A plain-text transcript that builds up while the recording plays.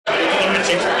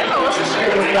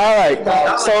All right.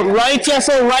 So right here,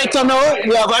 so right now,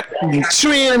 we have a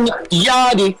trained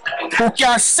yardie who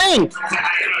can sing.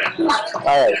 All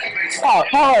right.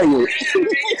 How are you?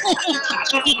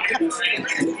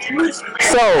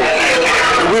 So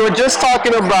we were just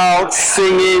talking about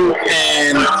singing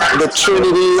and the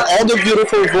Trinity, all the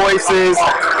beautiful voices.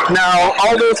 Now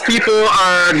all those people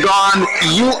are gone.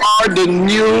 You are the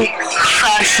new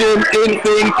fashion in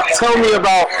thing. Tell me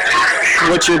about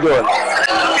what you're doing.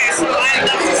 Okay, so I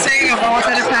love to sing. I've always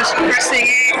had a passion for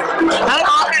singing. I'm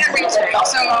all kind of music,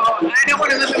 so I don't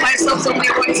want to limit myself to only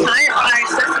one type, but I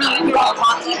definitely do a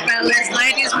lot of balance,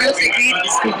 90s music,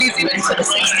 80s, even to the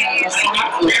 60s.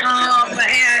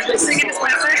 And singing is my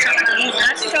passion.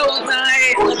 That's so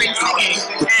I love singing.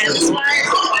 And that's why.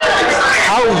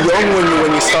 How young were you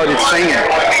when you started singing?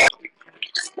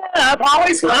 Yeah, I've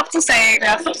always loved to sing.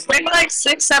 Maybe like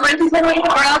 6, 7 people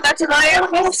around that time I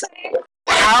will sing.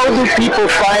 How do people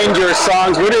find your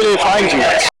songs? Where do they find you?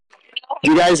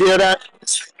 You guys hear that?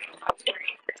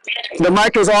 The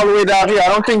mic is all the way down here. I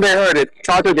don't think they heard it.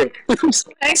 Talk again.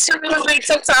 Thanks to my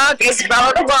TikTok is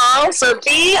BellaDiBall. So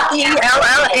BellaDiBall.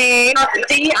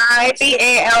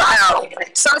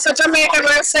 So it's a Jamaican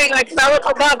way of saying like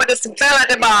BellaDiBall, but it's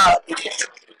BellaDiBall.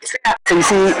 Yeah. You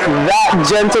see, that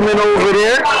gentleman over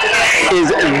there is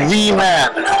the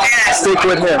man. Yeah. Stick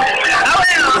with him. I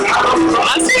will.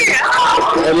 I'll see you.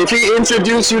 And if he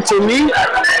introduced you to me,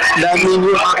 that means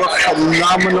you have a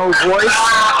phenomenal voice,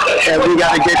 and we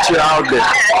gotta get you out there.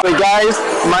 So guys,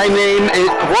 my name is.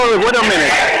 Wait a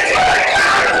minute.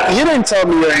 You didn't tell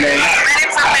me your name. My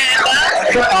name's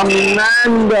Amanda.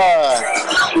 Amanda.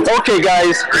 Okay,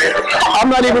 guys, I'm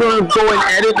not even going to go and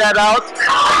edit that out.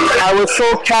 I was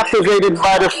so captivated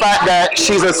by the fact that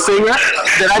she's a singer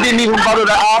that I didn't even bother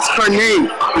to ask her name.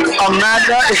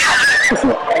 Amanda.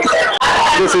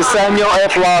 This is Samuel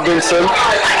F. Robinson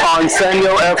on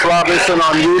Samuel F. Robinson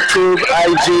on YouTube,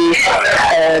 IG,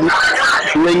 and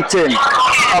LinkedIn.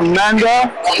 Amanda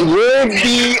will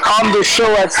be on the show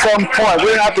at some point.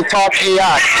 We're going to have to talk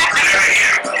AI.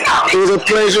 It was a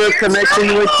pleasure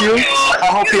connecting with you. I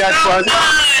hope you had fun.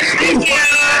 Thank you.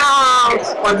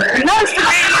 Nice to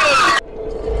meet you.